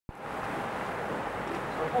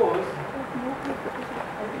suppose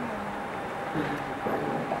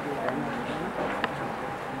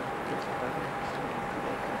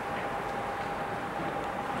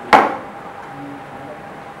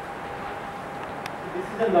this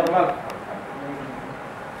is a normal.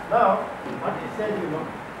 Now, what it says, you know,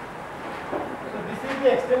 so this is the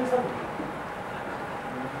extension.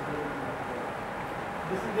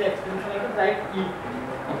 This is the extension, let us write E.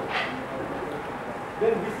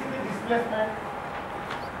 Then this is the displacement.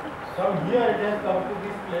 From here it has come to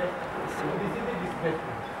this place. So this is the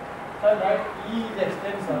displacement. So I write E is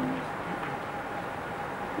extension.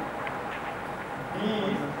 D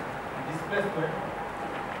is displacement.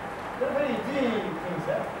 They are very easy things,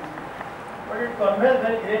 but it conveys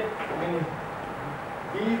very great meaning.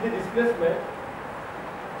 D is the displacement.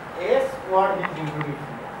 S what is introduced.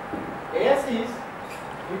 S is,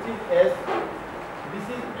 which is S. This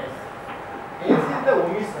is S. S is the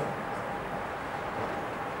omission.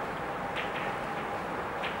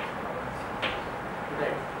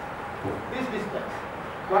 Right. This distance.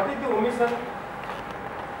 What is the omission?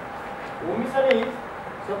 Omission is,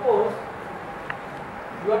 suppose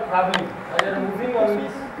you are traveling or you are moving on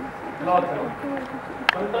this cloth.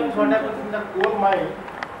 Sometimes what happens in the coal mine,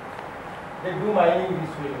 they do mining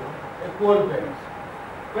this way, a coal bed.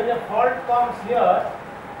 When a fault comes here,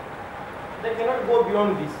 they cannot go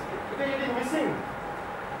beyond this because it is missing.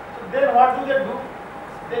 So then what do?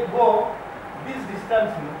 They go this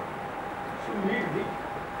distance to meet the.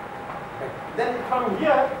 Then from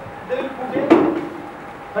here they will put a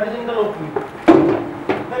horizontal opening.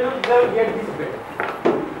 They will get this bed.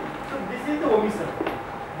 So this is the omission.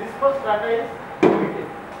 This first strata is limited.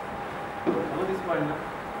 Know this point now.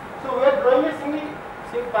 So we are drawing a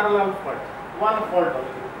single parallel fault, one fault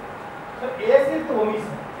only. So S is the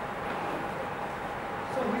omission.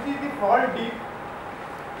 So which is the fault deep?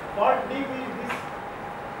 Fault deep is this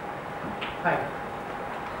height.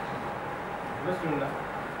 Understood?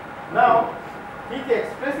 Now he is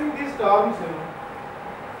expressing these terms, you know.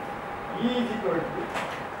 E is equal to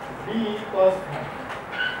D cos phi.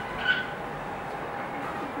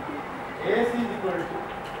 S is equal to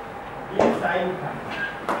D sin phi.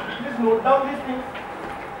 Please note down these things.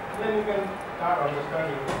 Then you can start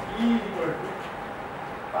understanding. E is equal to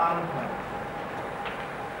tan phi.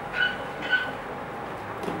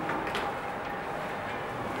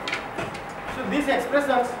 So these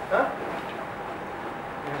expressions,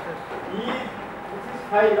 E, this is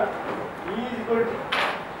phi, E is equal to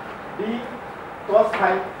D cos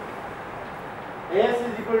phi. S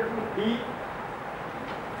is equal to D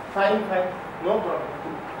sin phi. No problem.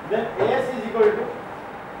 Then S is equal to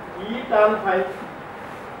E tan phi.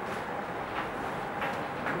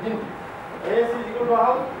 S is equal to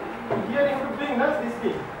how? Here you have to bring this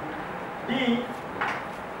thing. D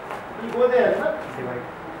will go there, na?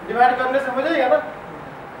 Divide करने से हो जाएगा ना?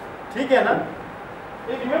 ठीक है ना?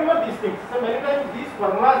 Remember these things. So many times these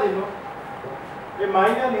formulas, you know, a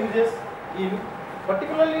minor uses in,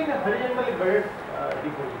 particularly in horizontally bedded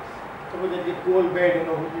deposits. Suppose that the coal bed, you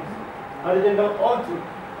know, which is horizontal all through,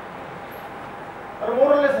 or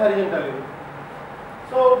more or less horizontal.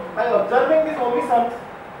 So by observing these omissions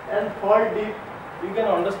and fault deep, you can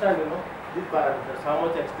understand, you know, these parameters, how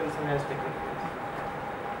much extension has taken place.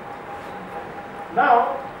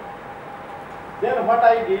 Now, then what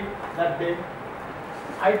I did that day,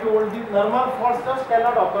 I told the normal faults just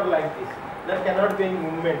cannot occur like this. There cannot be any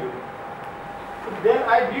movement, you know. So then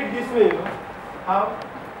I did this way, you know, how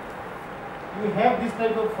you have this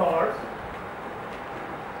type of faults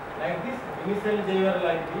like this. Initially they were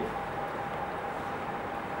like this.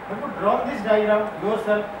 If you draw this diagram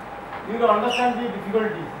yourself, you will understand the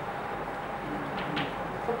difficulties.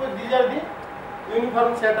 Suppose these are the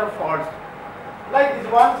uniform set of faults. Like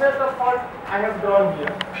this one set of fault I have drawn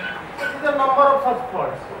here. So these are number of such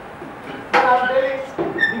faults. But I am telling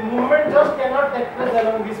the movement just cannot take place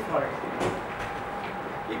along this fault.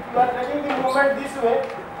 If you are taking the movement this way,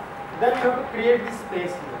 then you have to create this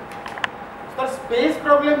space here. So space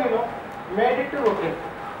problem, you know, made it to rotate.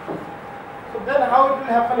 So then how it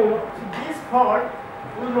will happen, you know, so this fault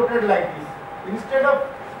will rotate like this. Instead of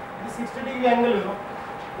the 60-degree angle, you know,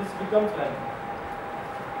 this becomes like this.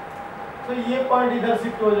 So ये point इधर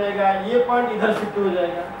shift हो जाएगा, ये point इधर shift हो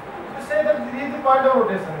जाएगा. To say that this is the point of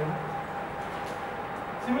rotation.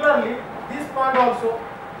 Similarly, this point also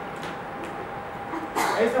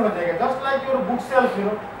ऐसे हो जाएगा. Just like your bookshelf, you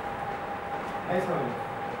know, ऐसे हो जाएगा.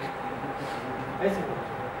 ऐसे हो जाएगा.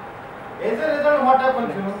 As a result, what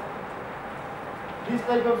happens, you know? This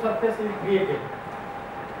type of surface is created.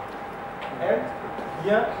 And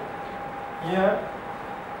here, here,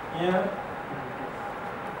 here.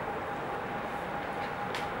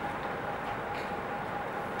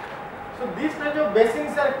 So these type of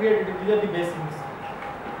basins are created. These are the basins.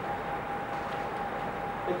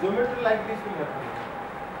 A geometry like this will happen.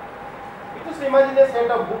 You just imagine a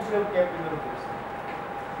set of books you have kept in your books.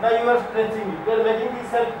 Now you are stretching it. You are making this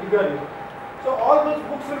cell bigger. So all those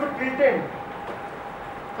books will be tilted.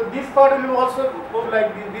 So this part will also move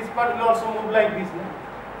like this. This part will also move like this. No?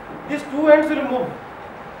 These two ends will move,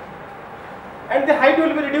 and the height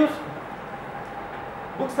will be reduced.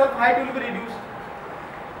 Book shelf height will be reduced.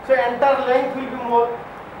 So entire length will be more.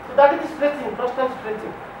 So that is the stretching, first time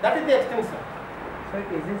stretching. That is the extension. So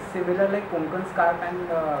is it similar like Konkan scarp and?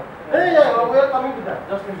 Yeah, we are coming to that.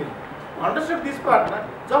 Just a minute. Understood this part, na?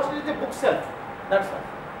 Just is the book shelf. That's all.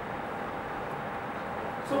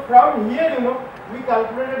 So from here, we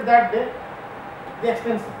calculated that day the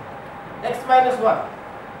extension x minus 1.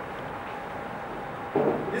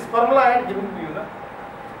 This formula I had given to you, na?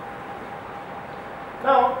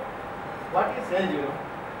 Now, what he says,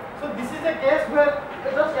 So this is a case where we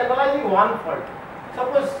are just analyzing one fault.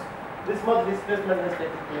 Suppose this much displacement has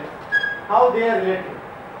taken place. How they are related.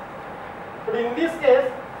 But in this case,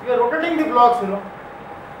 we are rotating the blocks,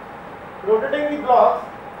 rotating the blocks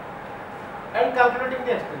and calculating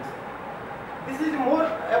the extension. This is more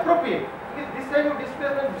appropriate because this type of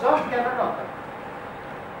displacement just cannot occur.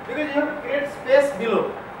 Because you have to create space below.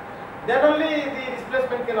 Then only the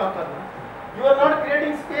displacement can occur. You are not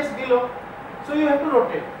creating space below, so you have to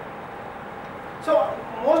rotate. So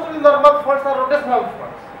most of the normal faults are rotational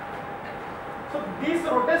faults. So this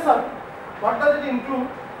rotation, what does it include?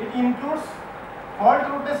 It includes fault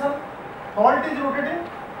rotation. Fault is rotating,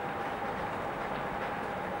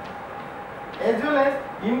 as well as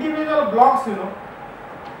individual blocks.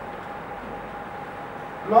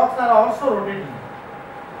 Blocks are also rotating.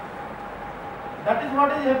 That is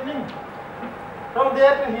what is happening from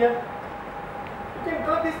there to here. You can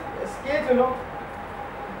draw this sketch,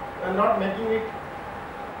 and not making it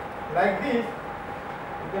like this.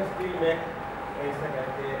 You can still make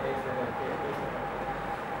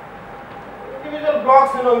individual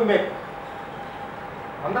blocks, we make.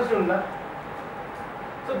 Understood, na?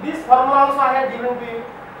 So this formula also I had given to you.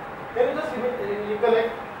 Can you just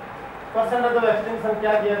recollect percentage of extension?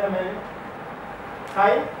 क्या किया था मैंने?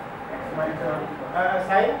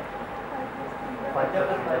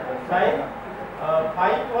 Sin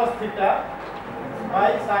phi cos theta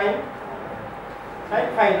by sin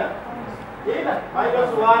phi ना, यही ना,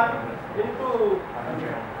 minus 1 into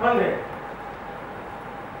 100.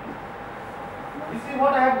 This is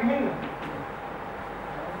what I have given.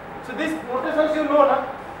 So this notations na,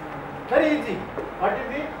 very easy. What is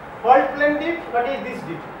the fault plane dip? What is this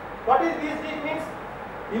dip? What is this dip means?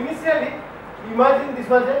 Initially, imagine this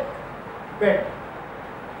was a bed.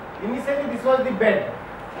 Initially this was the bed.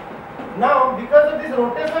 Now because of this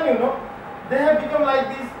rotation, they have become like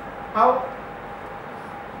this. How?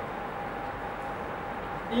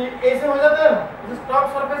 ऐसे हो जाता है ना, इस top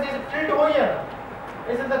surface ऐसे tilt हो गया ना,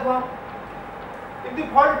 ऐसे देखो. If the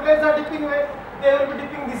fault planes are dipping away, they will be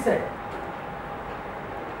dipping this side.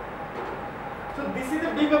 So this is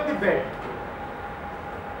the dip of the bed.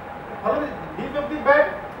 Follow the dip of the bed,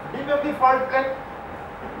 dip of the fault plane.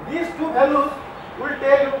 These two values will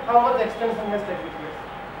tell you how much extension has taken place.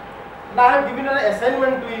 Now I have given an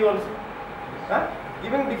assignment to you also.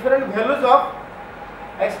 Giving different values of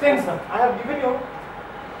extension. I have given you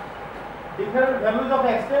different values of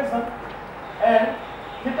extension and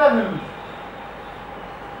theta values.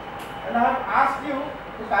 And I have asked you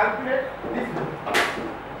to calculate this value.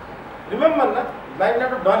 Remember, you might not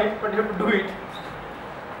have done it, but you have to do it.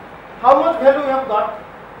 How much value you have got?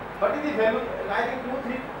 What is the value? I think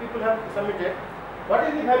 2-3 people have submitted. What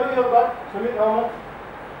is the value you have got? Sumit, how much?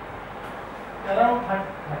 Around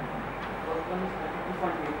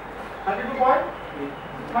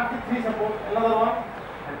 32.33 suppose. Another one?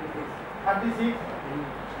 36.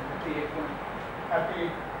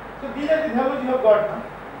 38. So these are the values you have got.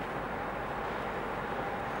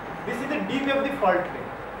 This is the dip of the fault plane.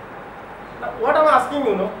 Now what I am asking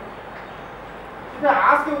you, if I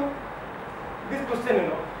ask you this question,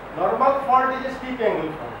 normal fault is a steep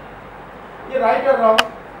angle fault. Is it right or wrong?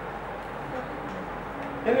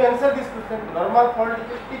 Can you answer this question? Normal fault is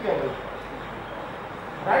a steep angle fault.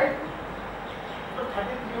 Right? So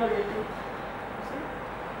 33 or 80. See?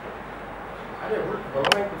 Are you able to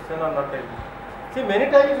follow my question or not? See, many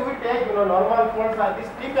times we take, normal faults are the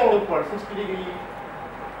steep angle fault, 60 degree.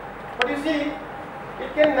 But you see, it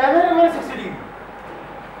can never remain 60 degree.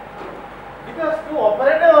 Because to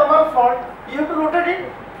operate a normal fault, you have to rotate it.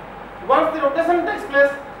 Once the rotation takes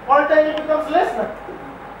place, fault angle becomes less.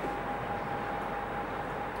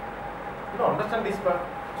 You understand this part?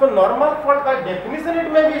 So So normal fault by definition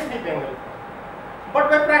it may be a steep angle, but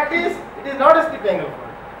by practice it is not a steep angle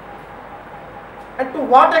fault. And to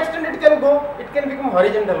what extent it can go? It can become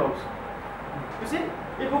horizontal also. You see,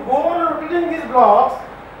 if you go on rotating these blocks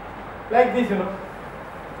like this,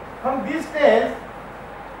 from this stage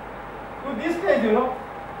to this stage,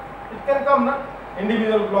 it can come, na?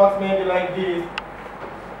 Individual blocks may be like this.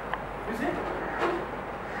 You see,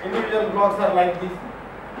 individual blocks are like this.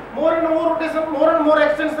 More and more rotation, more and more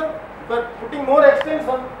extension. But putting more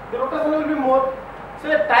extension, the rotation will be more.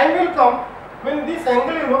 So a time will come when this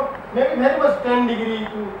angle, may be very much 10 degree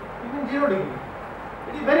to even 0 degree.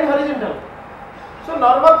 It is very horizontal. So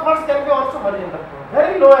normal faults can be also horizontal,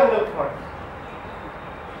 very low angle faults.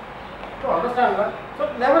 So understand that?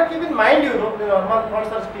 So never keep in mind, the normal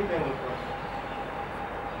faults are steep angle faults.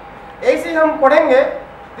 ऐसे हम पढ़ेंगे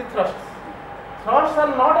the thrusts. Thrusts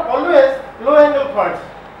are not always low angle faults.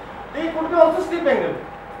 They could be also steep angle.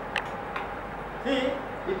 See,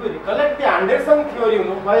 if you recollect the Anderson theory,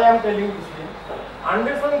 why I am telling this thing.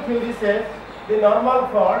 Anderson theory says the normal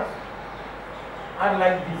faults are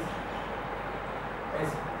like this.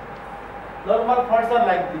 Yes. Normal faults are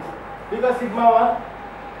like this because sigma 1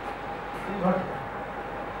 is vertical.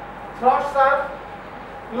 Thrusts are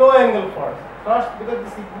low angle faults. Thrust because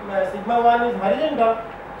the sigma 1 is horizontal,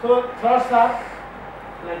 so thrusts are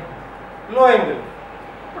like this, low angle.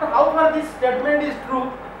 But how far this statement is true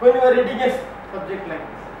when you are reading a subject like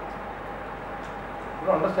this?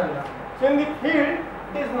 You understand that? So in the field,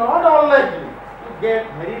 it is not unlikely to get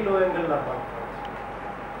very low angle normal faults.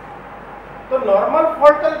 तो normal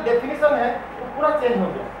fault का definition है वो पूरा change हो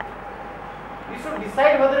गया. You should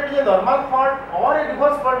decide whether it is a normal fault or a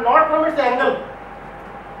reverse fault, not from its angle,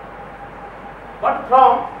 but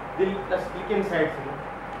from the slicken sides.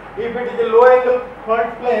 If it is a low angle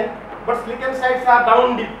fault plane, but slicken sides are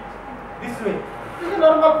down deep this way, it is a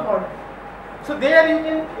normal fault. So there you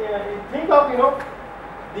can think of the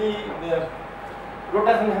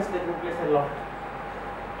rotation has taken place a lot,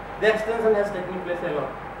 the extension has taken place a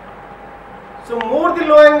lot. So more the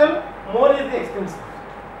low angle, more is the extension.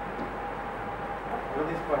 At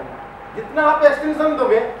this point, जितना आप extension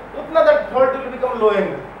दोगे, उतना that fault will become low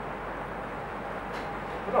angle.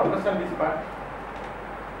 You understand this part?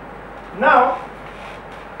 Now,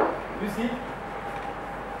 you see,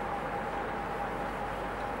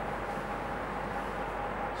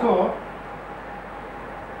 so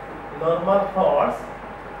normal faults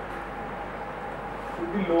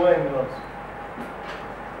should be low angle also.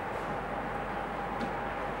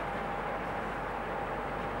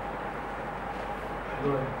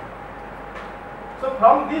 Low angle. So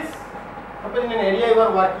from this, suppose in an area you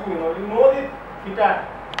are working, you know the theta,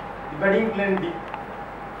 the bedding plane D.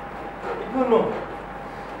 If you know,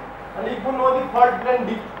 and if you know the fault plane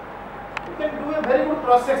D, you can do a very good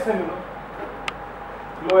cross section,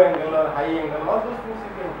 low angle or high angle, all those things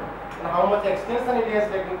you can do. And how much extension it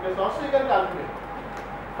has taken place also you can calculate.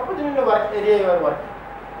 Suppose in a work area you are working.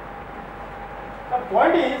 The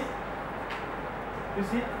point is, you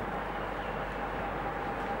see,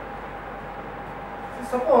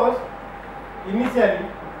 suppose initially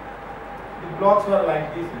the blocks were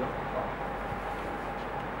like this,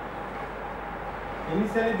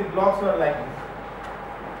 Initially the blocks were like this.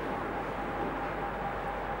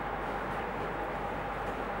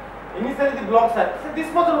 Initially the blocks are, so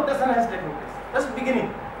this much rotation has taken place, just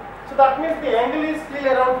beginning. So that means the angle is still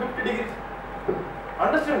around 50 degrees.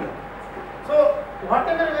 Understand? So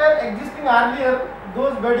whatever were existing earlier,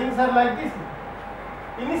 those beddings are like this.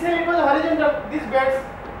 Initially it was horizontal, these beds.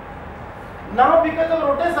 Now because of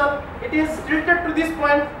rotation, it is tilted to this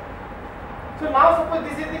point. So now suppose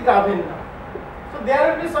this is the graben. So there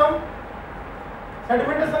will be some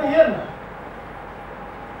sedimentation here now.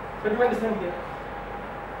 Sedimentation here.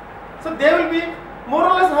 So they will be more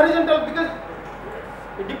or less horizontal because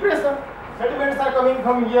the depression, sediments are coming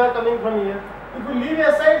from here, If you leave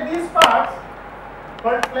aside these parts,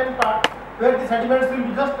 fault plane part, where the sediments will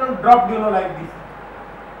be just dropped, like this.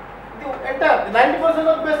 The entire 90%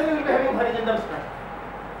 of basin will be having horizontal strand.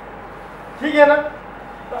 ठीक है ना?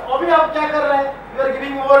 तो अभी आप क्या कर रहे हैं? You are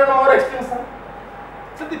giving more and more extension.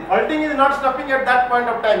 So the faulting is not stopping at that point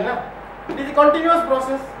of time, na? It is a continuous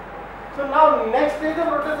process. So now next stage of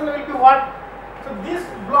rotation will be what? So this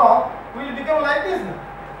block will become like this.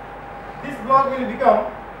 This block will become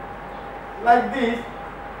like this.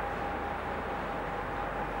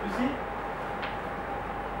 You see?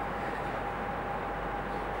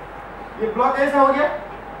 ये block ऐसा हो गया,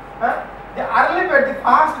 हाँ? The early bed, the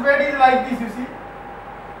fast bed is like this. You see?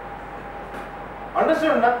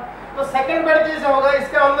 Understood ना? तो second bed कैसा होगा?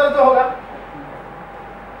 इसके अंदर जो होगा,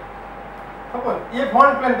 सपोज ये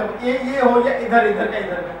फॉल्ट प्लान था, ये हो गया इधर इधर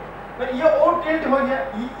का, तो ये और टिल्ट हो गया,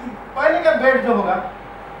 पहले का बेड जो होगा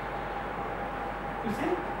इसी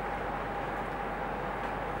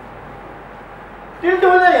टिल्ट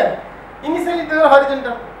हो जाएगा, initially they were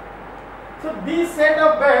horizontal, so this set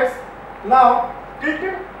of beds now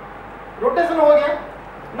tilted, rotation हो गया,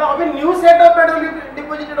 नाउ अभी new set of bed will be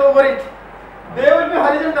deposited over it, they will be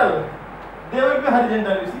horizontal,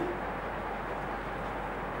 you see.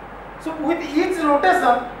 So with each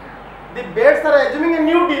rotation the beds are assuming a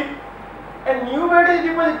new dip and new bed is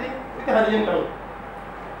depositing with horizontal.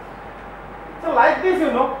 So like this,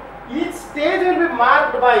 you know, each stage will be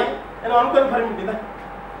marked by an unconformity,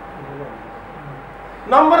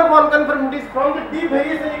 number of unconformities. From the deep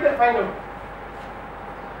variation you can find out.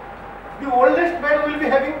 The oldest bed will be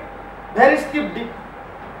having very steep dip,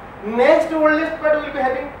 next oldest bed will be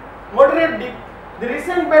having moderate dip, the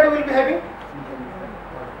recent bed will be having.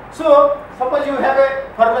 So suppose you have a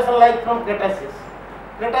formation like from Cretaceous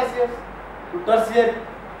to Tertiary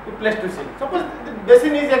to Pleistocene. Suppose the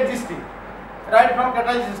basin is existing right from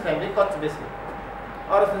Cretaceous time, the Kutch basin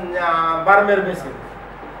or Barmer basin.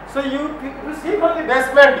 So you see from the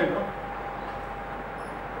basement, you know,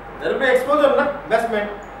 there will be exposure na basement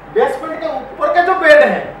के ऊपर का जो bed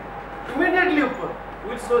है immediately ऊपर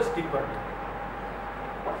will show steeper.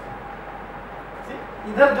 See,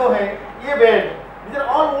 इधर जो है ये bed, these are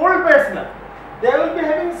all old beds now. They will be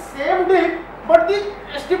having same dip but the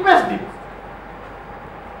steepest dip.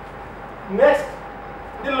 Next,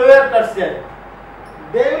 the lower tertiary,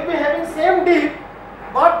 they will be having same dip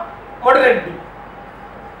but moderate dip.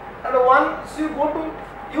 And once you go to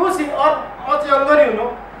Eocene or much younger, you know,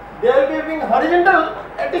 they will be having horizontal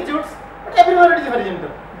attitudes, but everywhere it is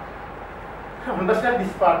horizontal. Understand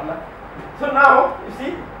this part now. So now you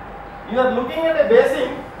see, you are looking at a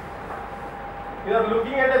basin.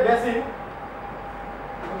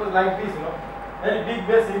 Suppose like this, you know, very big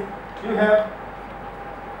basin. You have,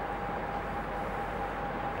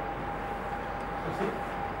 you see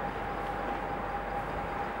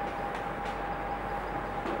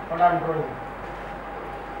what I am drawing.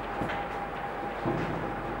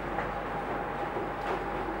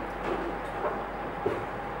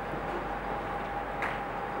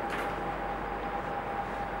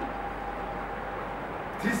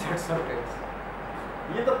 Three sets of beds.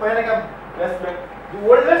 ये तो पहले का best bed, the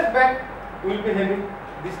oldest bed will be having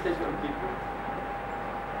this stage of dip.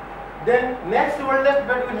 Then next oldest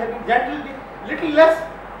bed will having gentle dip, little less.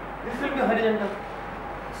 This will be horizontal.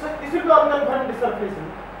 So this will be unconformity surface.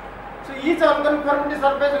 So each unconformity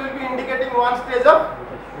surface will be indicating one stage of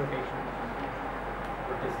rotation.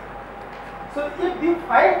 So if you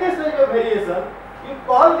find this stage of variation, you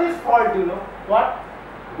call this fault, you know, what?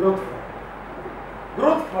 Growth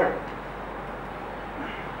fault.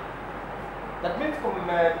 That means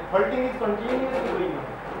faulting is continuously going on.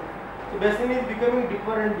 So basin is becoming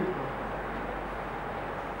deeper and deeper.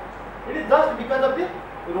 It is just because of the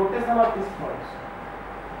rotation of these faults.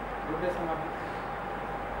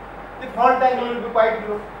 The fault angle will be quite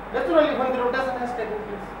low. Naturally, when the rotation has taken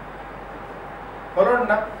place. Followed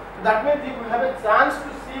now. So that means if you have a chance to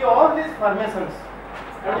see all these formations,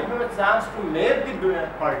 and if you have a chance to map the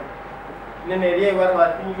fault in an area you are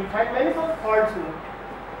working, you will find many such faults, you know,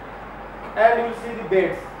 and you will see the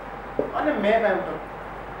beds on a map. I am talking.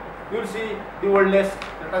 You will see the oldest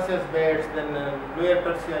Cretaceous beds, then lower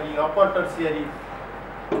tertiary, upper tertiary.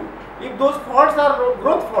 If those faults are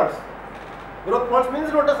growth faults means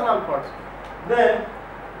rotational faults, then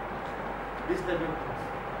this type of faults.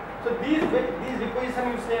 So these deposition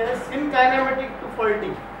you say है synkinematic to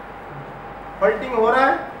faulting. Faulting हो रहा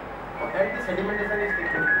है and the sedimentation is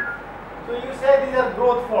taking place. So you say these are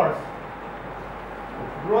growth faults.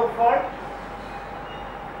 Growth fault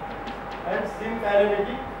and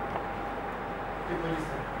synkinematic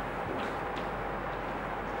deposition.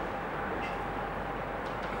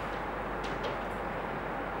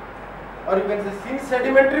 और you can say syn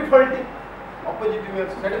sedimentary faulting, opposite way.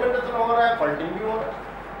 Sedimentation हो रहा है, faulting भी हो रहा है,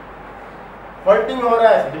 faulting हो रहा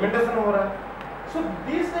है, sedimentation हो रहा है. So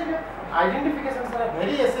these identifications are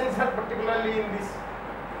very essential, particularly in this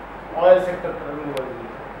oil sector terminology.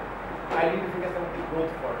 Identification of the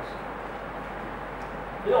growth faults.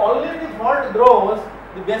 If only the fault grows,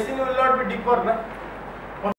 the basin will not be deeper, na?